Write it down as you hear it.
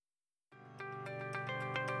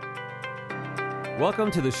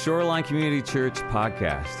Welcome to the Shoreline Community Church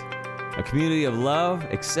podcast, a community of love,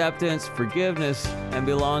 acceptance, forgiveness, and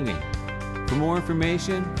belonging. For more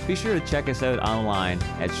information, be sure to check us out online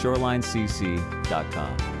at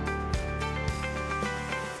shorelinecc.com.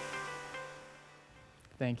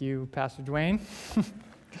 Thank you, Pastor Dwayne.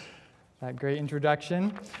 That great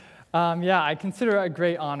introduction. I consider it a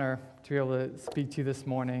great honor to be able to speak to you this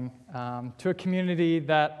morning, to a community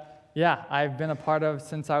that, I've been a part of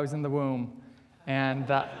since I was in the womb, and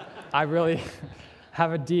that I really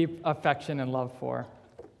have a deep affection and love for.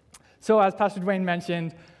 So as Pastor Dwayne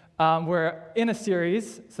mentioned, we're in a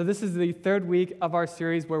series. So this is the third week of our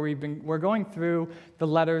series where we're going through the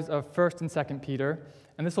letters of 1st and 2nd Peter,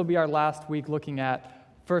 and this will be our last week looking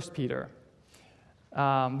at 1st Peter.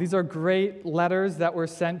 These are great letters that were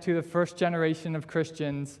sent to the first generation of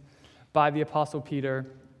Christians by the Apostle Peter,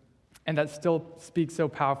 and that still speaks so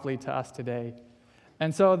powerfully to us today.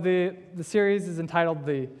 And so the series is entitled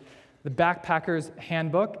the Backpacker's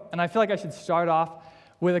Handbook, and I feel like I should start off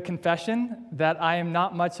with a confession that I am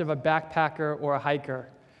not much of a backpacker or a hiker,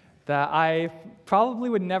 that I probably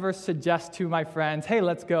would never suggest to my friends, hey,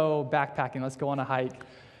 let's go backpacking, let's go on a hike.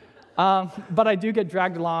 But I do get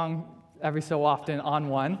dragged along every so often on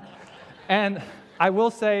one. And I will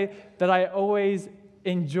say that I always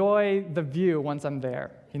enjoy the view once I'm there,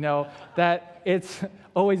 that it's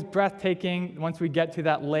always breathtaking once we get to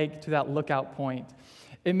that lake, to that lookout point.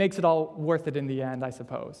 It makes it all worth it in the end, I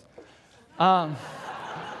suppose. But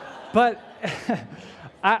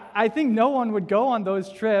I think no one would go on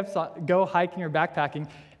those trips, go hiking or backpacking,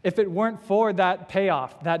 if it weren't for that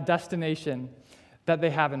payoff, that destination that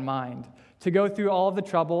they have in mind. To go through all of the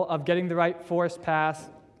trouble of getting the right forest pass,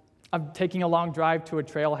 of taking a long drive to a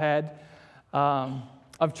trailhead,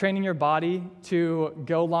 of training your body to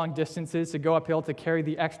go long distances, to go uphill, to carry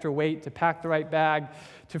the extra weight, to pack the right bag,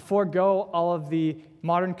 to forego all of the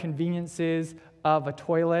modern conveniences of a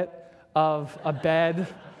toilet, of a bed,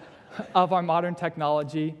 of our modern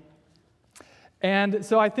technology. And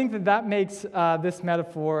so I think that makes this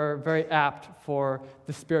metaphor very apt for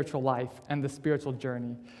the spiritual life and the spiritual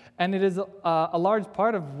journey. And it is a large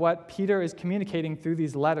part of what Peter is communicating through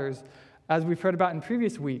these letters, as we've heard about in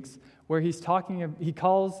previous weeks, where he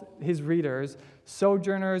calls his readers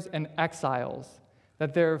sojourners and exiles,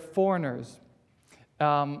 that they're foreigners,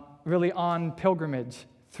 really on pilgrimage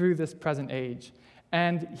through this present age.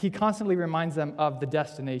 And he constantly reminds them of the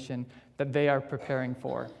destination that they are preparing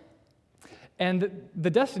for. And the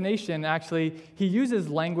destination, actually, he uses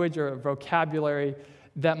language or vocabulary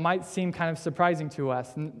that might seem kind of surprising to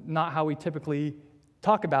us, not how we typically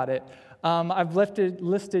talk about it. I've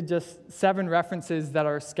listed just 7 references that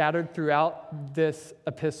are scattered throughout this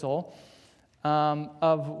epistle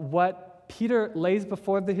of what Peter lays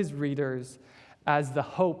before his readers as the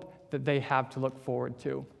hope that they have to look forward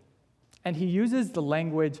to. And he uses the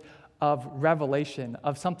language of revelation,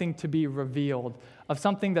 of something to be revealed, of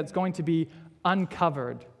something that's going to be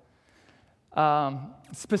uncovered,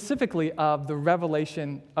 specifically of the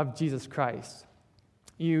revelation of Jesus Christ.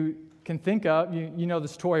 You can think of, you know the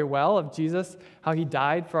story well of Jesus, how he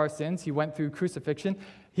died for our sins. He went through crucifixion.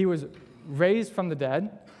 He was raised from the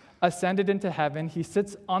dead, ascended into heaven. He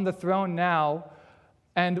sits on the throne now,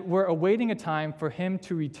 and we're awaiting a time for him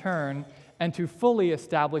to return and to fully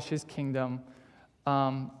establish his kingdom,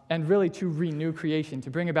 and really to renew creation, to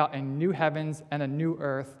bring about a new heavens and a new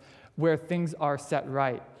earth where things are set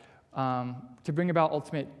right, to bring about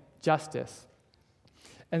ultimate justice.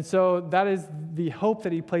 And so that is the hope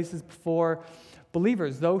that he places before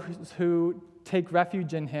believers, those who take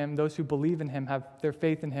refuge in him, those who believe in him, have their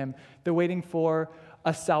faith in him. They're waiting for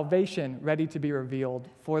a salvation ready to be revealed,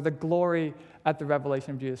 for the glory at the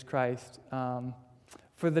revelation of Jesus Christ,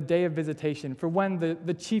 for the day of visitation, for when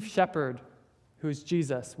the chief shepherd, who is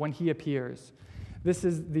Jesus, when he appears. This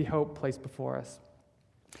is the hope placed before us.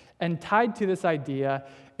 And tied to this idea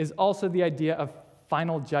is also the idea of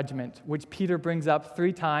final judgment, which Peter brings up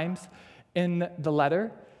 3 times in the letter,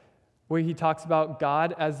 where he talks about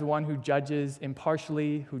God as the one who judges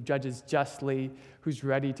impartially, who judges justly, who's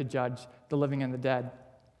ready to judge the living and the dead.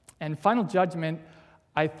 And final judgment,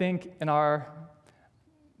 I think, in our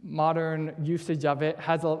modern usage of it,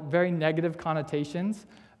 has a very negative connotations.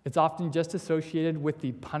 It's often just associated with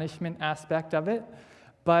the punishment aspect of it.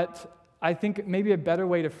 But I think maybe a better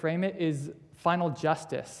way to frame it is final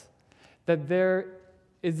justice, that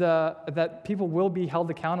that people will be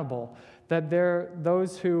held accountable, that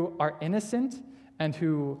those who are innocent and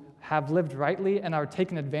who have lived rightly and are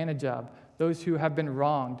taken advantage of, those who have been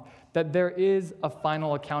wronged, that there is a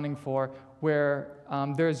final accounting for where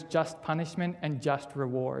there is just punishment and just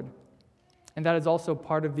reward. And that is also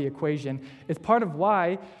part of the equation. It's part of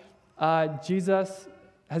why Jesus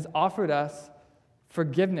has offered us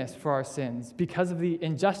forgiveness for our sins, because of the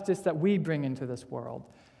injustice that we bring into this world.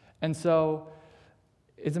 And so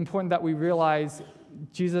it's important that we realize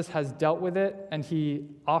Jesus has dealt with it, and he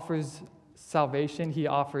offers salvation, he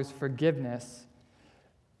offers forgiveness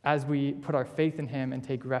as we put our faith in him and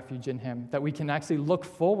take refuge in him, that we can actually look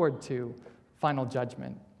forward to final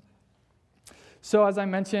judgment. So as I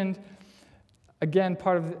mentioned, again,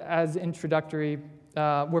 as introductory,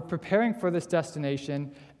 we're preparing for this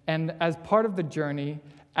destination, and as part of the journey,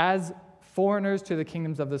 as foreigners to the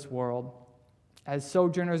kingdoms of this world, as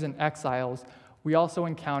sojourners and exiles, we also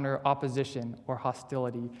encounter opposition or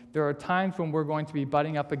hostility. There are times when we're going to be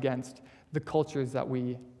butting up against the cultures that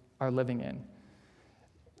we are living in.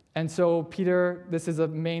 And so Peter, this is a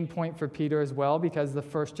main point for Peter as well, because the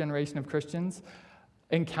first generation of Christians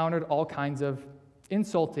encountered all kinds of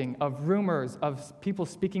insulting, of rumors, of people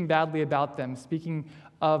speaking badly about them, speaking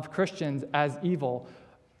of Christians as evil,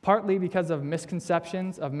 partly because of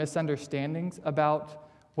misconceptions, of misunderstandings about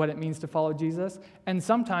what it means to follow Jesus, and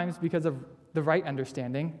sometimes because of the right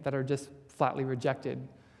understanding that are just flatly rejected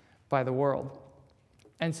by the world.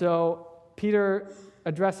 And so Peter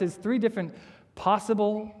addresses 3 different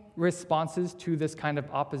possible responses to this kind of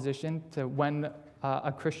opposition, to when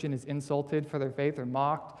a Christian is insulted for their faith or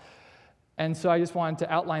mocked. And so I just wanted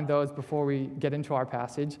to outline those before we get into our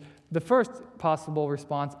passage. The first possible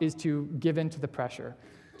response is to give in to the pressure,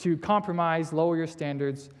 to compromise, lower your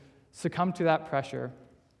standards, succumb to that pressure.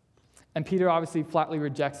 And Peter obviously flatly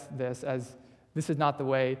rejects this, as this is not the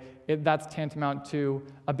way. That's tantamount to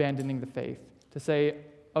abandoning the faith. To say,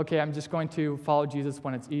 okay, I'm just going to follow Jesus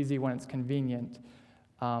when it's easy, when it's convenient,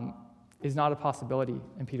 is not a possibility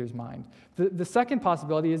in Peter's mind. The second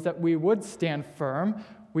possibility is that we would stand firm,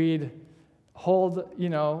 we'd hold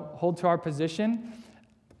to our position,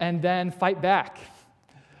 and then fight back.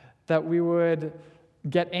 That we would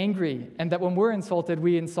get angry, and that when we're insulted,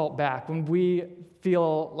 we insult back. When we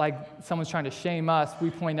feel like someone's trying to shame us,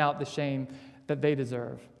 we point out the shame that they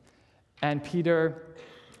deserve. And Peter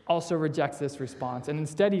also rejects this response, and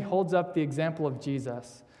instead he holds up the example of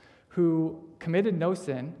Jesus, who committed no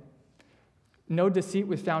sin, no deceit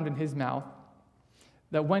was found in his mouth,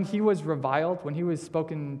 that when he was reviled, when he was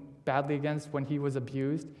spoken badly against, when he was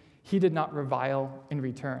abused, he did not revile in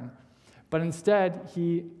return. But instead,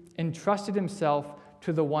 he entrusted himself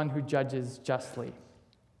to the one who judges justly.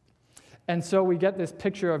 And so we get this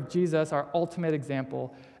picture of Jesus, our ultimate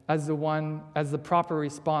example, as the proper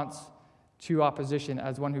response to opposition,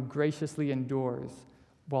 as one who graciously endures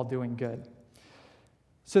while doing good.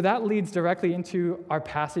 So that leads directly into our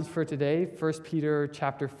passage for today, 1 Peter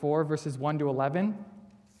chapter 4, verses 1 to 11.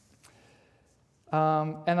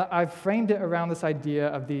 And I've framed it around this idea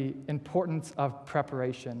of the importance of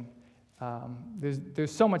preparation.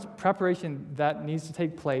 There's so much preparation that needs to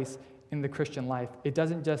take place in the Christian life. It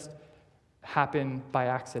doesn't just happen by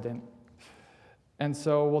accident. And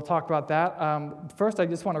so we'll talk about that. First, I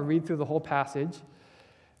just want to read through the whole passage,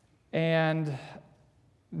 and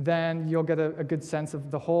then you'll get a good sense of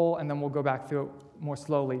the whole, and then we'll go back through it more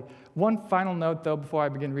slowly. One final note, though, before I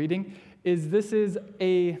begin reading, is this is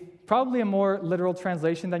probably a more literal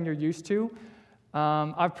translation than you're used to.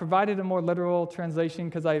 I've provided a more literal translation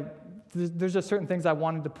because there's just certain things I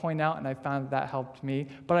wanted to point out, and I found that helped me.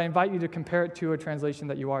 But I invite you to compare it to a translation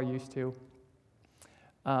that you are used to.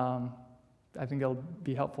 I think it'll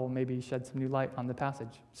be helpful, maybe shed some new light on the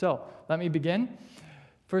passage. So let me begin.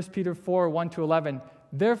 1 Peter 4, 1 to 11.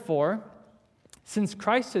 Therefore, since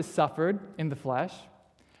Christ has suffered in the flesh,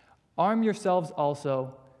 arm yourselves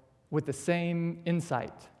also with the same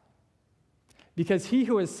insight. Because he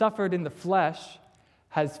who has suffered in the flesh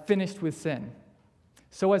has finished with sin,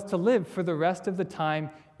 so as to live for the rest of the time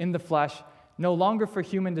in the flesh, no longer for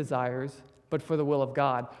human desires, but for the will of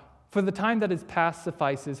God. For the time that is past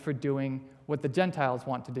suffices for doing what the Gentiles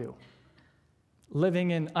want to do,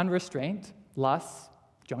 living in unrestraint, lusts,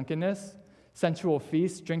 drunkenness, sensual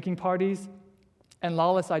feasts, drinking parties, and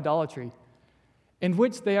lawless idolatry, in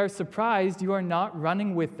which they are surprised you are not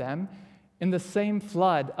running with them in the same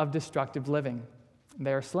flood of destructive living.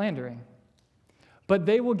 They are slandering. But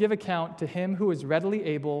they will give account to him who is readily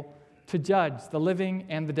able to judge the living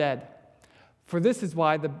and the dead. For this is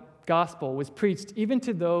why the gospel was preached even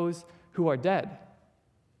to those who are dead,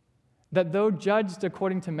 that though judged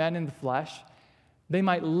according to men in the flesh, they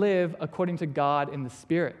might live according to God in the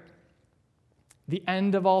Spirit. The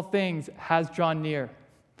end of all things has drawn near.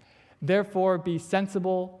 Therefore, be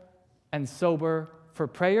sensible and sober for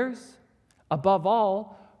prayers, above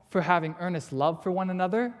all, for having earnest love for one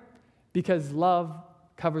another, because love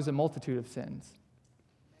covers a multitude of sins.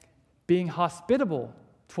 Being hospitable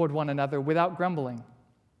toward one another without grumbling.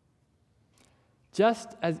 Just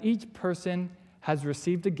as each person has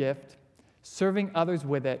received a gift, serving others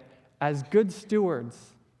with it as good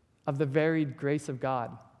stewards of the varied grace of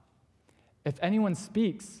God. If anyone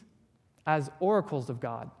speaks, as oracles of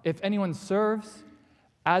God. If anyone serves,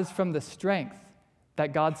 as from the strength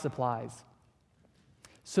that God supplies.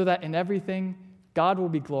 So that in everything, God will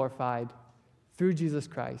be glorified through Jesus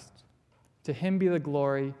Christ. To him be the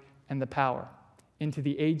glory and the power into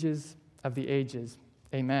the ages of the ages.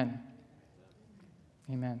 Amen.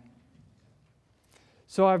 Amen.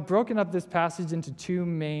 So I've broken up this passage into two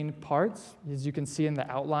main parts, as you can see in the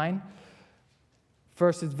outline.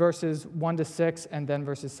 First is verses 1 to 6, and then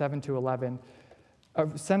verses 7 to 11,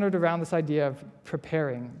 centered around this idea of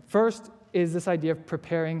preparing. First is this idea of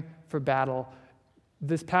preparing for battle.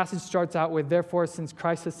 This passage starts out with, therefore, since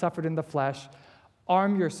Christ has suffered in the flesh,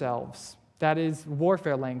 arm yourselves. That is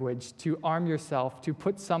warfare language, to arm yourself, to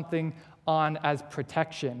put something on as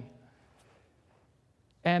protection.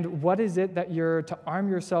 And what is it that you're to arm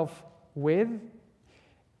yourself with?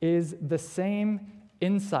 Is the same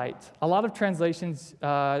insight. A lot of translations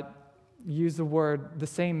use the word the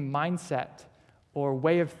same mindset or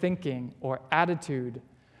way of thinking or attitude,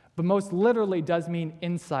 but most literally does mean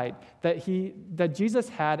insight, that Jesus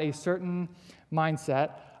had a certain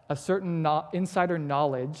mindset, a certain insider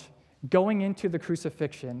knowledge going into the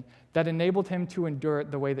crucifixion that enabled him to endure it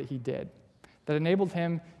the way that he did, that enabled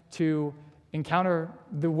him to encounter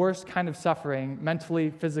the worst kind of suffering mentally,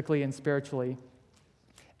 physically, and spiritually,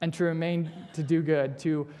 and to remain to do good,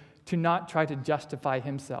 to not try to justify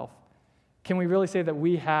himself. Can we really say that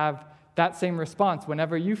we have that same response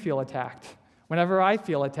whenever you feel attacked, whenever I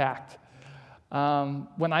feel attacked?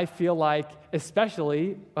 When I feel like,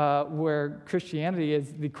 especially where Christianity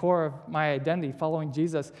is the core of my identity, following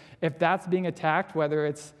Jesus, if that's being attacked, whether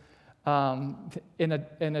it's in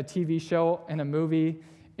a TV show, in a movie,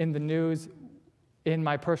 in the news, in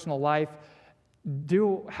my personal life,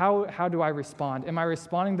 how do I respond? Am I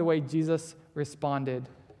responding the way Jesus responded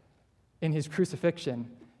in his crucifixion,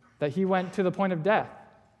 that he went to the point of death?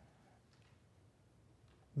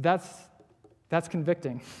 That's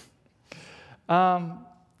convicting.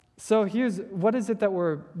 So what is it that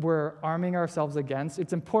we're arming ourselves against?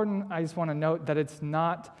 It's important, I just want to note, that it's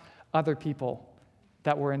not other people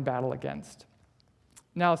that we're in battle against.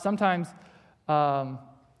 Now, sometimes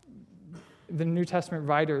the New Testament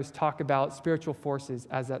writers talk about spiritual forces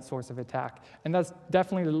as that source of attack, and that's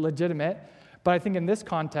definitely legitimate, but I think in this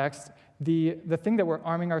context, the thing that we're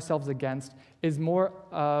arming ourselves against is more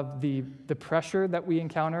of the pressure that we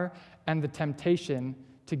encounter and the temptation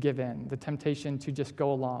to give in, the temptation to just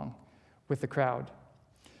go along with the crowd.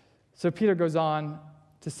 So Peter goes on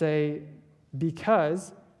to say,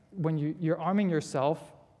 because when you're arming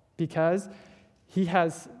yourself, because he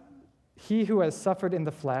who has suffered in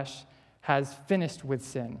the flesh has finished with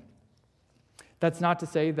sin. That's not to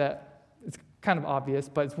say that, it's kind of obvious,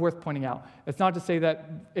 but it's worth pointing out. It's not to say that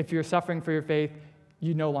if you're suffering for your faith,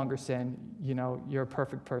 you no longer sin, you're a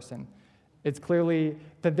perfect person. It's clearly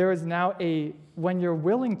that there is now when you're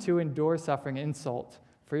willing to endure suffering, insult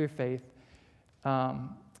for your faith,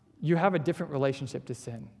 you have a different relationship to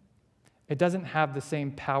sin. It doesn't have the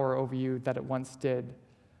same power over you that it once did.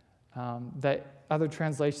 That other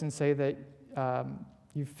translations say that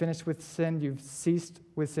you've finished with sin, you've ceased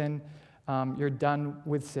with sin, you're done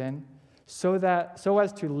with sin, so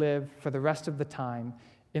as to live for the rest of the time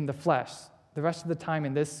in the flesh, the rest of the time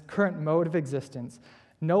in this current mode of existence,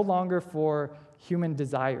 no longer for human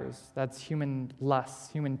desires, that's human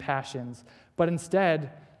lusts, human passions, but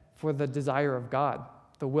instead for the desire of God,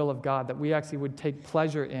 the will of God, that we actually would take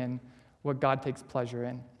pleasure in what God takes pleasure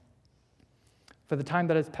in. For the time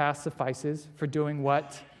that has passed suffices for doing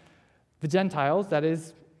what the Gentiles, that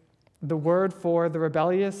is the word for the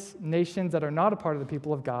rebellious nations that are not a part of the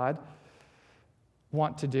people of God,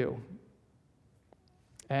 want to do.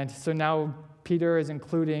 And so now Peter is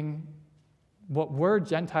including what were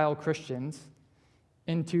Gentile Christians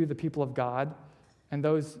into the people of God, and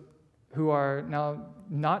those who are now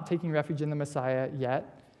not taking refuge in the Messiah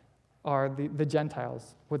yet are the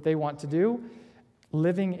Gentiles. What they want to do,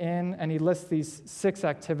 living in, and he lists these 6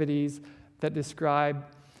 activities that describe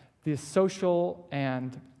the social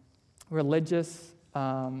and religious,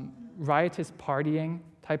 riotous partying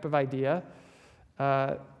type of idea.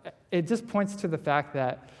 It just points to the fact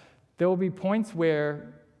that there will be points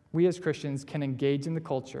where we as Christians can engage in the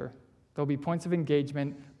culture. There will be points of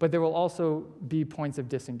engagement, but there will also be points of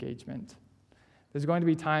disengagement. There's going to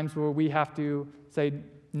be times where we have to say,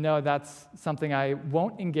 no, that's something I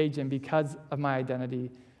won't engage in because of my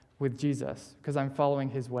identity with Jesus, because I'm following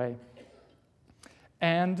his way.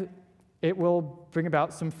 And it will bring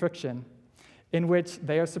about some friction in which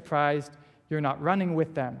they are surprised you're not running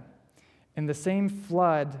with them in the same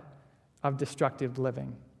flood of destructive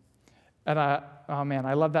living. And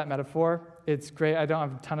I love that metaphor. It's great. I don't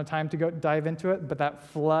have a ton of time to go dive into it, but that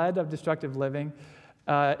flood of destructive living,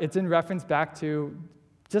 it's in reference back to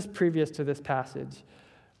just previous to this passage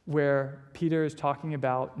where Peter is talking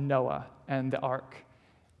about Noah and the ark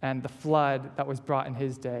and the flood that was brought in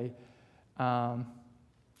his day.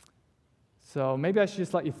 So maybe I should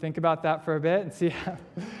just let you think about that for a bit and see how,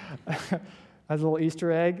 as a little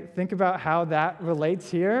Easter egg, think about how that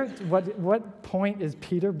relates here. What point is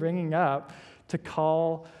Peter bringing up to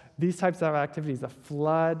call these types of activities a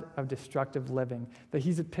flood of destructive living? That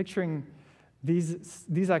he's picturing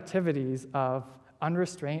these activities of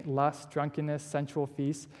unrestrained lust, drunkenness, sensual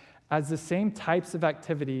feasts as the same types of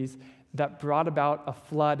activities that brought about a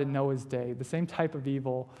flood in Noah's day, the same type of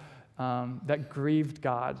evil that grieved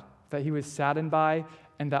God, that he was saddened by,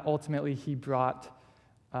 and that ultimately he brought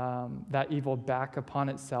that evil back upon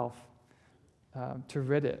itself to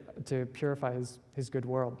rid it, to purify his good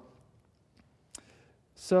world.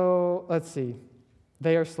 So let's see.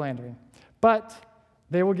 They are slandering. But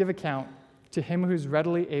they will give account to him who's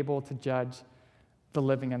readily able to judge the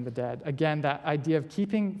living and the dead. Again, that idea of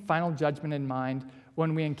keeping final judgment in mind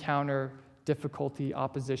when we encounter difficulty,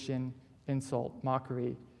 opposition, insult,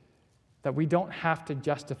 mockery. That we don't have to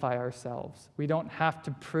justify ourselves. We don't have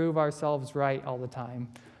to prove ourselves right all the time.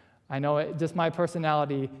 I know just my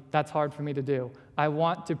personality, that's hard for me to do. I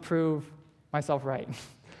want to prove myself right.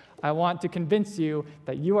 I want to convince you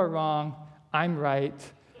that you are wrong, I'm right,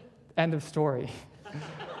 end of story.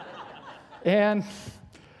 And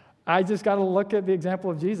I just got to look at the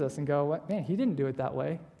example of Jesus and go, man, he didn't do it that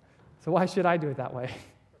way, so why should I do it that way?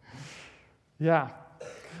 Yeah.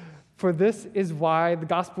 For this is why the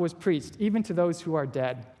gospel was preached, even to those who are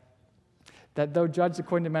dead, that though judged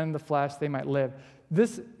according to men in the flesh, they might live.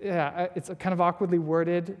 It's kind of awkwardly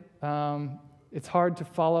worded. It's hard to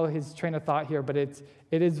follow his train of thought here, but it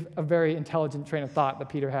is a very intelligent train of thought that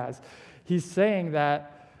Peter has. He's saying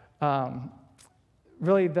that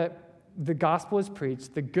really that the gospel is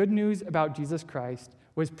preached, the good news about Jesus Christ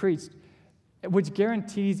was preached, which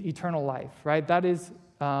guarantees eternal life, right? That is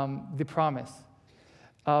the promise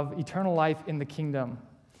of eternal life in the kingdom.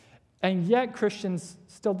 And yet Christians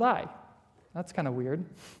still die. That's kind of weird.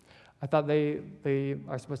 I thought they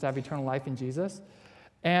are supposed to have eternal life in Jesus.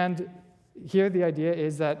 And here the idea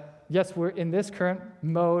is that, yes, we're in this current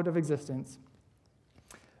mode of existence.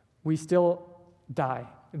 We still die.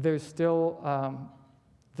 There's still,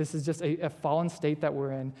 this is just a fallen state that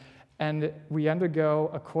we're in. And we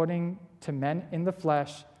undergo, according to men in the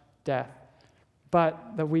flesh, death.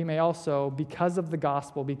 But that we may also, because of the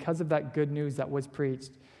gospel, because of that good news that was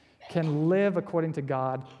preached, can live according to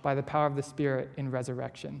God by the power of the Spirit in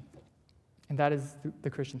resurrection. And that is the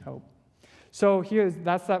Christian hope. So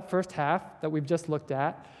that's that first half that we've just looked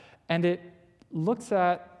at, and it looks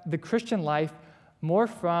at the Christian life more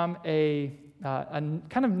from a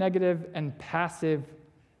kind of negative and passive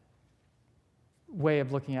way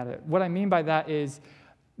of looking at it. What I mean by that is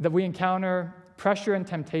that we encounter pressure and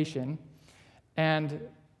temptation, and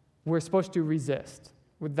we're supposed to resist.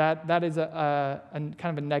 That is a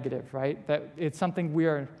kind of a negative, right? That it's something we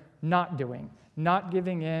are not doing, not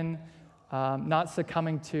giving in, not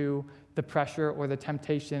succumbing to the pressure or the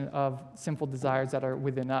temptation of sinful desires that are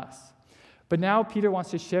within us. But now Peter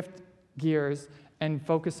wants to shift gears and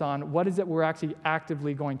focus on what is it we're actually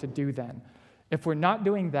actively going to do then. If we're not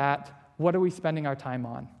doing that, what are we spending our time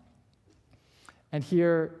on? And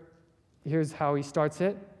here's how he starts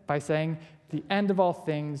it, by saying, the end of all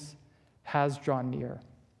things has drawn near.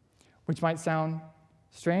 Which might sound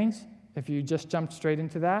strange if you just jumped straight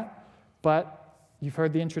into that, but you've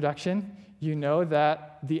heard the introduction. You know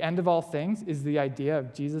that the end of all things is the idea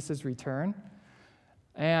of Jesus' return.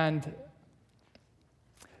 And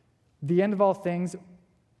the end of all things,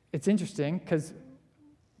 it's interesting because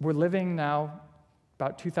we're living now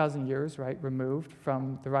about 2,000 years, right, removed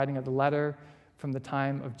from the writing of the letter, from the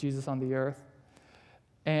time of Jesus on the earth.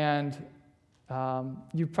 And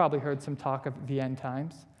you've probably heard some talk of the end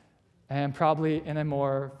times, and probably in a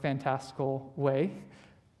more fantastical way.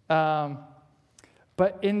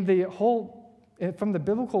 But from the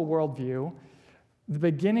biblical worldview, the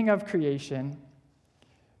beginning of creation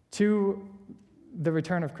to the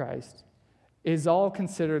return of Christ is all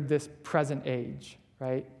considered this present age,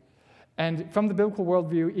 right? And from the biblical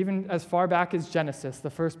worldview, even as far back as Genesis, the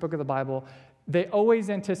first book of the Bible, they always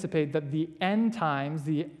anticipate that the end times,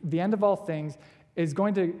 the end of all things, is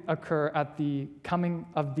going to occur at the coming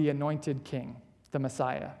of the anointed king, the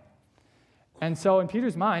Messiah. And so in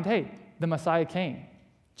Peter's mind, hey, the Messiah came.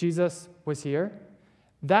 Jesus was here.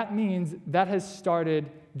 That means that has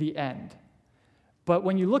started the end. But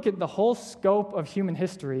when you look at the whole scope of human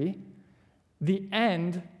history, the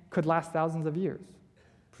end could last thousands of years,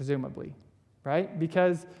 presumably, right?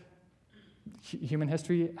 Because human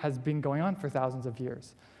history has been going on for thousands of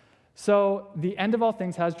years. So the end of all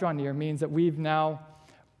things has drawn near means that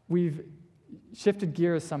we've shifted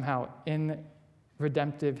gears somehow in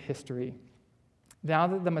redemptive history. Now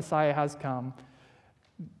that the Messiah has come,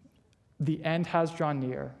 the end has drawn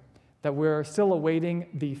near, that we're still awaiting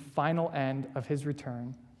the final end of his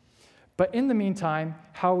return. But in the meantime,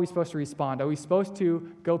 how are we supposed to respond? Are we supposed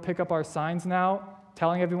to go pick up our signs now,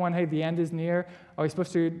 telling everyone, hey, the end is near? Are we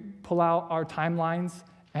supposed to pull out our timelines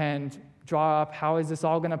and draw up how is this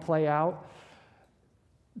all going to play out?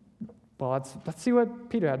 Well, let's see what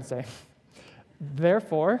Peter had to say.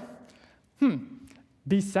 Therefore,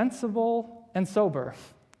 be sensible and sober.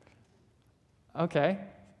 Okay,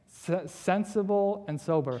 sensible and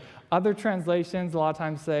sober. Other translations a lot of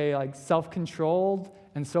times say like self-controlled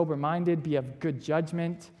and sober-minded, be of good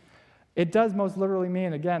judgment. It does most literally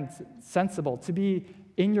mean, again, sensible, to be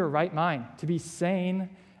in your right mind, to be sane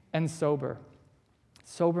and sober,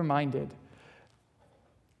 sober-minded.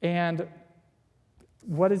 And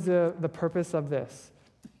what is the purpose of this?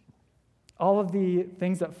 All of the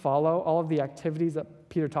things that follow, all of the activities that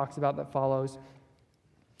Peter talks about that follows,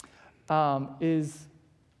 is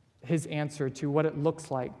his answer to what it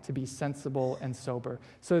looks like to be sensible and sober.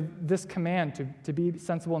 So this command to be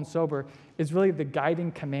sensible and sober is really the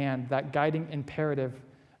guiding command, that guiding imperative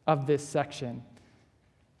of this section.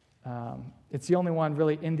 It's the only one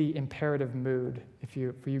really in the imperative mood,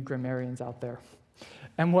 for you grammarians out there.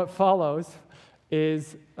 And what follows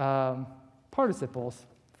is participles.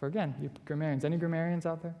 For, again, you grammarians. Any grammarians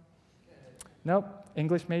out there? Nope.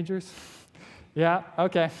 English majors? Yeah,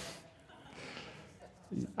 okay.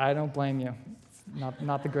 I don't blame you. It's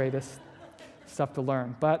not the greatest stuff to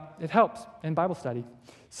learn, but it helps in Bible study.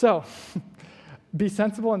 So, be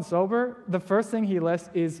sensible and sober. The first thing he lists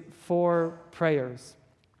is for prayers.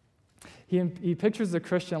 He pictures the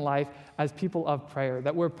Christian life as people of prayer,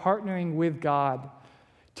 that we're partnering with God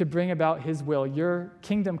to bring about his will. Your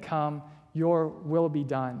kingdom come, your will be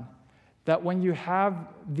done. That when you have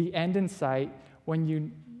the end in sight, when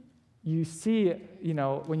you see,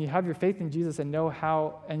 when you have your faith in Jesus and know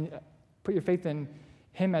how, and put your faith in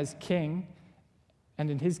him as king and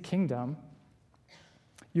in his kingdom,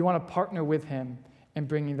 you want to partner with him in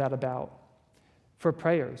bringing that about for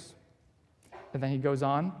prayers. And then he goes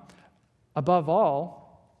on, above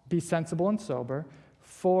all, be sensible and sober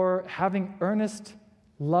for having earnest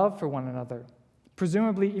love for one another.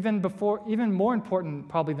 Presumably, even more important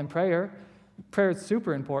probably than prayer. Prayer is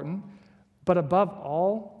super important, but above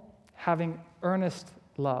all, having earnest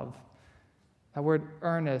love. That word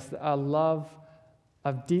earnest, a love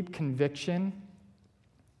of deep conviction,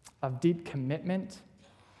 of deep commitment.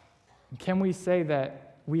 Can we say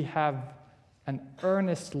that we have an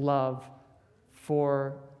earnest love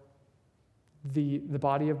for the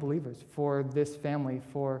body of believers, for this family,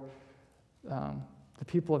 for the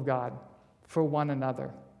people of God, for one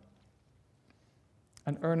another?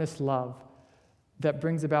 An earnest love that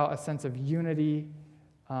brings about a sense of unity,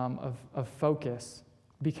 of focus,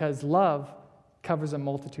 because love covers a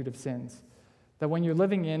multitude of sins. That when you're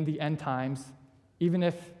living in the end times, even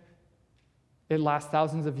if it lasts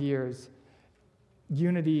thousands of years,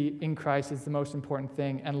 unity in Christ is the most important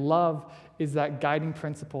thing, and love is that guiding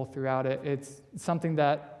principle throughout it. It's something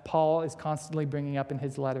that Paul is constantly bringing up in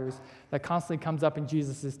his letters, that constantly comes up in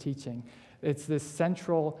Jesus' teaching. It's this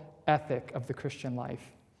central ethic of the Christian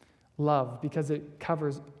life. Love, because it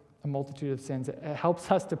covers a multitude of sins. It helps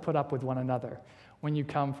us to put up with one another when you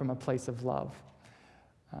come from a place of love.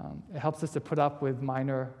 It helps us to put up with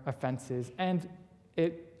minor offenses, and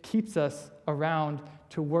it keeps us around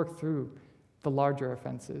to work through the larger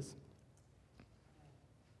offenses.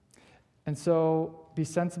 And so be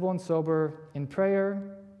sensible and sober in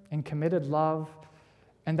prayer, in committed love,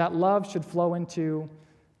 and that love should flow into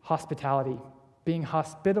hospitality, being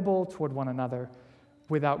hospitable toward one another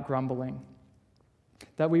without grumbling.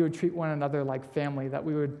 That we would treat one another like family, that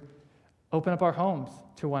we would open up our homes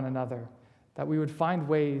to one another, that we would find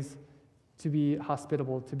ways to be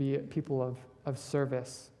hospitable, to be people of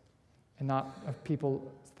service, and not of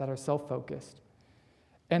people that are self-focused.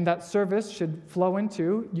 And that service should flow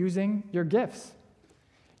into using your gifts.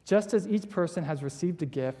 Just as each person has received a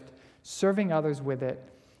gift, serving others with it,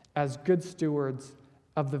 as good stewards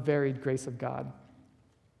of the varied grace of God.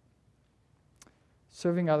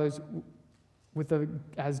 Serving others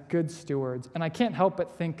as good stewards. And I can't help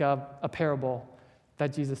but think of a parable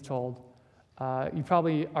that Jesus told. You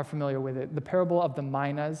probably are familiar with it. The parable of the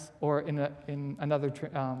minas, or in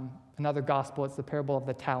another gospel, it's the parable of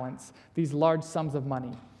the talents, these large sums of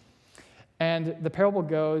money. And the parable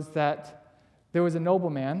goes that there was a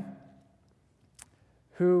nobleman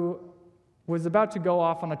who was about to go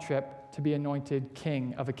off on a trip to be anointed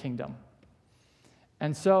king of a kingdom.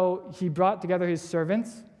 And so he brought together his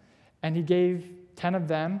servants, and he gave 10 of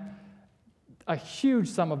them a huge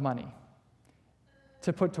sum of money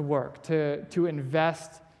to put to work, to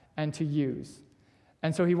invest and to use.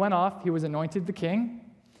 And so he went off, he was anointed the king,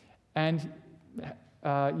 and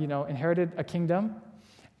inherited a kingdom,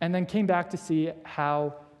 and then came back to see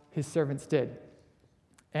how his servants did.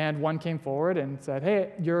 And one came forward and said,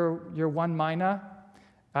 "Hey, your 1 mina,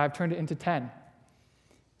 I've turned it into 10.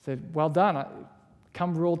 He said, "Well done.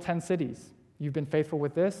 Come rule 10 cities. You've been faithful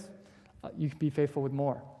with this. You can be faithful with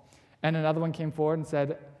more." And another one came forward and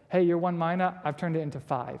said, "Hey, your 1 mina, I've turned it into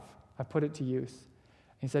 5. I've put it to use."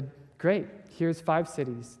 And he said, "Great. Here's 5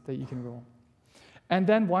 cities that you can rule." And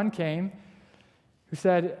then one came who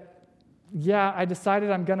said, "Yeah, I decided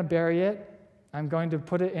I'm going to bury it. I'm going to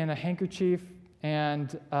put it in a handkerchief,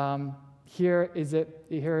 and here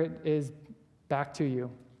it is back to you."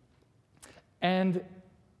 And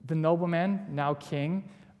the nobleman, now king,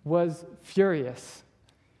 was furious.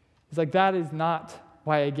 He's like, "That is not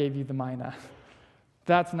why I gave you the mina.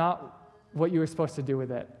 That's not what you were supposed to do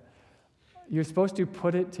with it. You're supposed to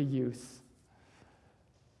put it to use."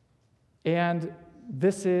 And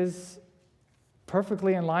this is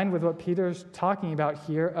perfectly in line with what Peter's talking about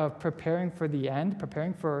here of preparing for the end,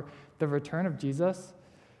 preparing for the return of Jesus.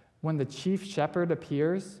 When the chief shepherd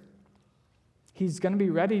appears, he's going to be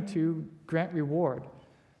ready to grant reward.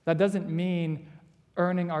 That doesn't mean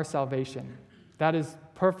earning our salvation. That is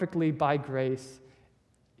perfectly by grace.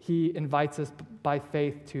 He invites us by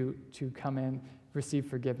faith to come in, receive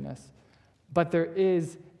forgiveness. But there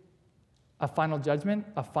is a final judgment,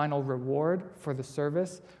 a final reward for the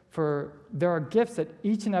service. There are gifts that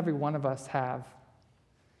each and every one of us have,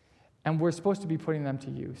 and we're supposed to be putting them to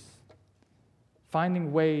use,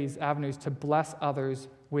 finding ways, avenues to bless others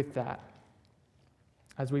with that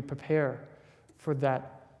as we prepare for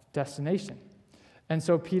that destination. And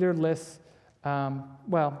so Peter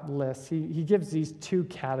he gives these 2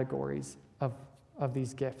 categories of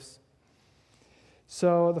these gifts.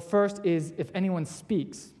 So the first is, if anyone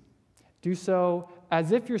speaks, do so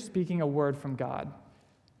as if you're speaking a word from God.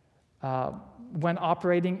 When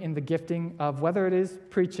operating in the gifting of whether it is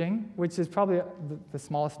preaching, which is probably the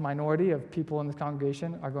smallest minority of people in this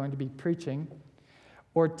congregation are going to be preaching,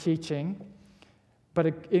 or teaching, but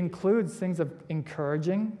it includes things of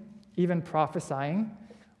encouraging, even prophesying,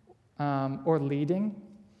 or leading,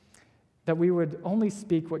 that we would only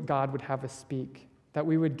speak what God would have us speak, that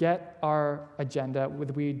we would get our agenda,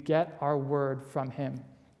 we would get our word from Him,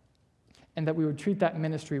 and that we would treat that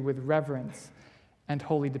ministry with reverence and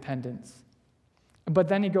holy dependence. But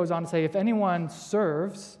then he goes on to say, if anyone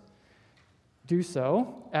serves, do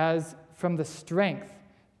so as from the strength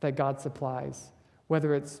that God supplies,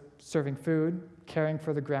 whether it's serving food, caring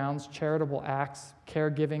for the grounds, charitable acts,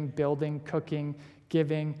 caregiving, building, cooking,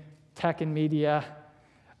 giving, tech and media,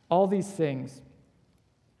 all these things,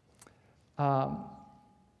 that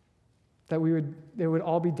it would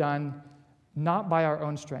all be done not by our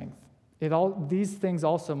own strength. These things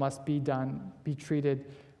also must be treated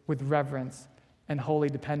with reverence and holy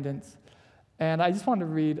dependence. And I just want to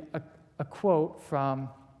read a quote from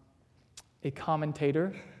a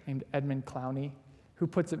commentator named Edmund Clowney, who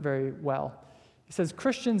puts it very well. He says,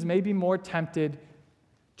 Christians may be more tempted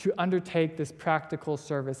to undertake this practical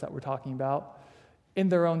service that we're talking about in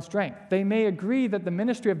their own strength. They may agree that the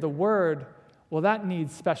ministry of the word, well, that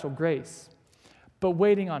needs special grace. But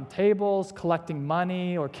waiting on tables, collecting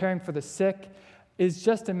money, or caring for the sick is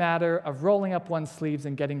just a matter of rolling up one's sleeves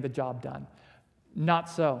and getting the job done. Not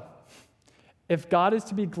so. If God is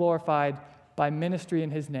to be glorified by ministry in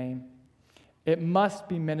His name, it must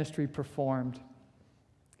be ministry performed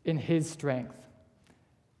in His strength.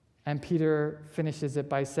 And Peter finishes it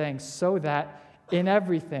by saying, so that in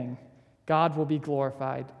everything God will be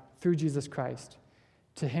glorified through Jesus Christ.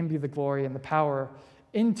 To Him be the glory and the power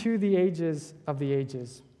into the ages of the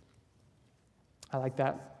ages. I like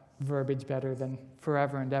that verbiage better than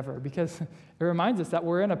forever and ever, because it reminds us that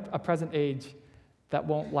we're in a present age that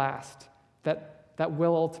won't last, that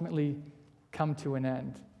will ultimately come to an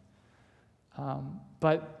end.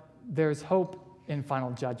 But there's hope in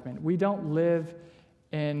final judgment. We don't live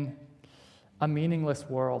in a meaningless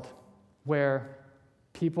world where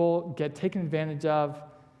people get taken advantage of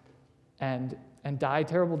and die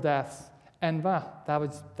terrible deaths. And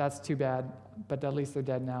that's too bad, but at least they're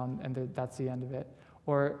dead now, and that's the end of it.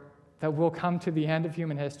 Or that we'll come to the end of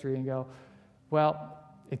human history and go, well,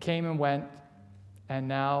 it came and went, and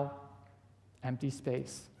now empty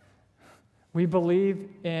space. We believe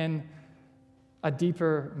in a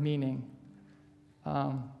deeper meaning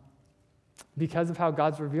because of how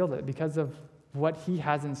God's revealed it, because of what he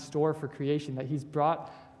has in store for creation, that he's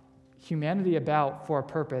brought humanity about for a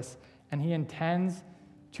purpose, and he intends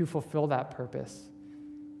to fulfill that purpose.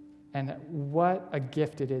 And what a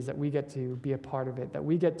gift it is that we get to be a part of it, that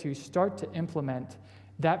we get to start to implement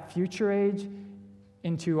that future age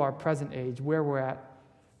into our present age, where we're at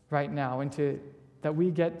right now, that we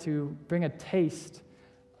get to bring a taste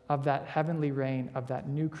of that heavenly reign, of that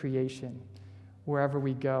new creation, wherever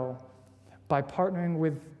we go, by partnering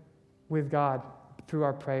with God through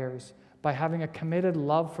our prayers, by having a committed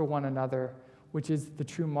love for one another, which is the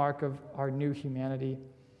true mark of our new humanity,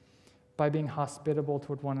 by being hospitable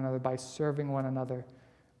toward one another, by serving one another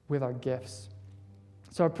with our gifts.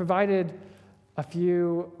 So I've provided a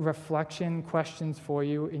few reflection questions for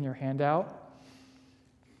you in your handout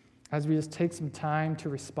as we just take some time to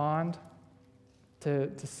respond,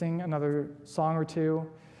 to sing another song or two.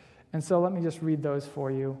 And so let me just read those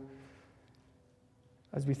for you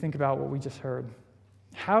as we think about what we just heard.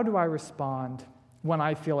 How do I respond when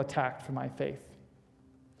I feel attacked for my faith?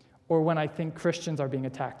 Or when I think Christians are being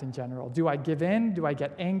attacked in general? Do I give in? Do I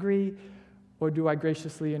get angry? Or do I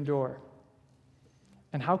graciously endure?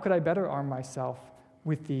 And how could I better arm myself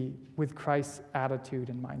with Christ's attitude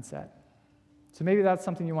and mindset? So maybe that's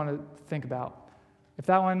something you want to think about. If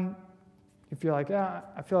that one, if you're like,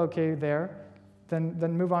 I feel okay there, then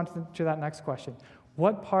move on to that next question.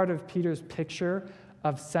 What part of Peter's picture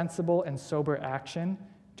of sensible and sober action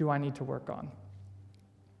do I need to work on?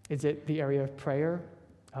 Is it the area of prayer,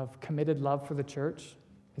 of committed love for the church?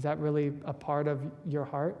 Is that really a part of your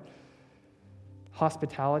heart?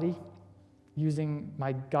 Hospitality, using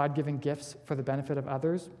my God-given gifts for the benefit of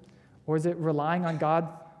others? Or is it relying on God,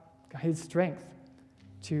 his strength,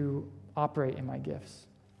 to operate in my gifts?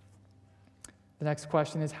 The next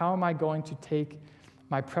question is, how am I going to take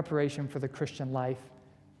my preparation for the Christian life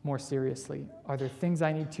more seriously? Are there things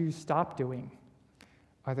I need to stop doing?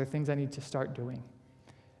 Are there things I need to start doing?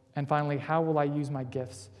 And finally, how will I use my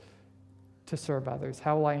gifts to serve others?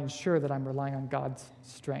 How will I ensure that I'm relying on God's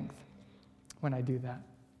strength when I do that?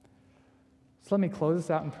 So let me close this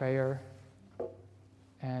out in prayer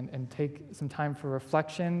and take some time for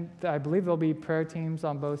reflection. I believe there'll be prayer teams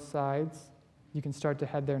on both sides. You can start to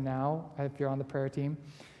head there now if you're on the prayer team.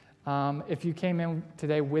 If you came in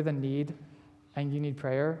today with a need and you need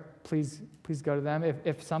prayer, please go to them.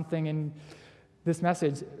 If something in this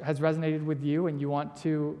message has resonated with you and you want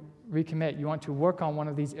to recommit, you want to work on one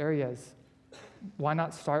of these areas, why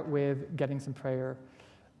not start with getting some prayer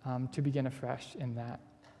to begin afresh in that?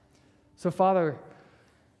 So, Father,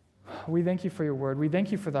 we thank you for your word. We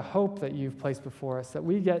thank you for the hope that you've placed before us, that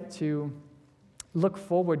we get to look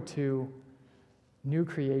forward to new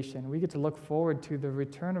creation. We get to look forward to the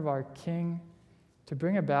return of our King to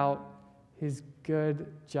bring about his good,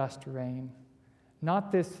 just reign.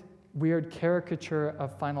 Not this weird caricature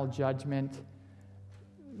of final judgment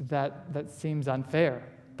that seems unfair,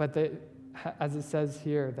 but that, as it says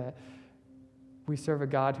here, that we serve a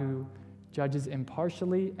God who judges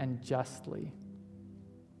impartially and justly.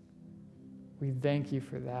 We thank you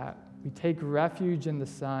for that. We take refuge in the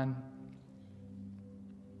Son.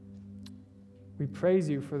 We praise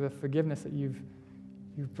you for the forgiveness that you've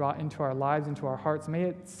brought into our lives, into our hearts. May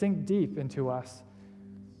it sink deep into us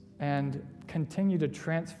and continue to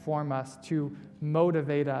transform us, to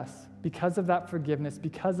motivate us because of that forgiveness,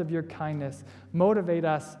 because of your kindness. Motivate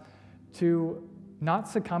us to not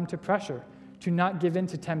succumb to pressure, to not give in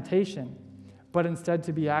to temptation, but instead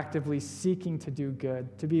to be actively seeking to do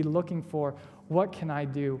good, to be looking for what can I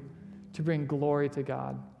do to bring glory to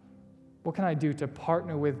God? What can I do to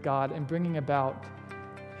partner with God in bringing about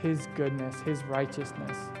his goodness, his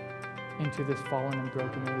righteousness into this fallen and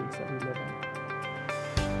broken age that we live in?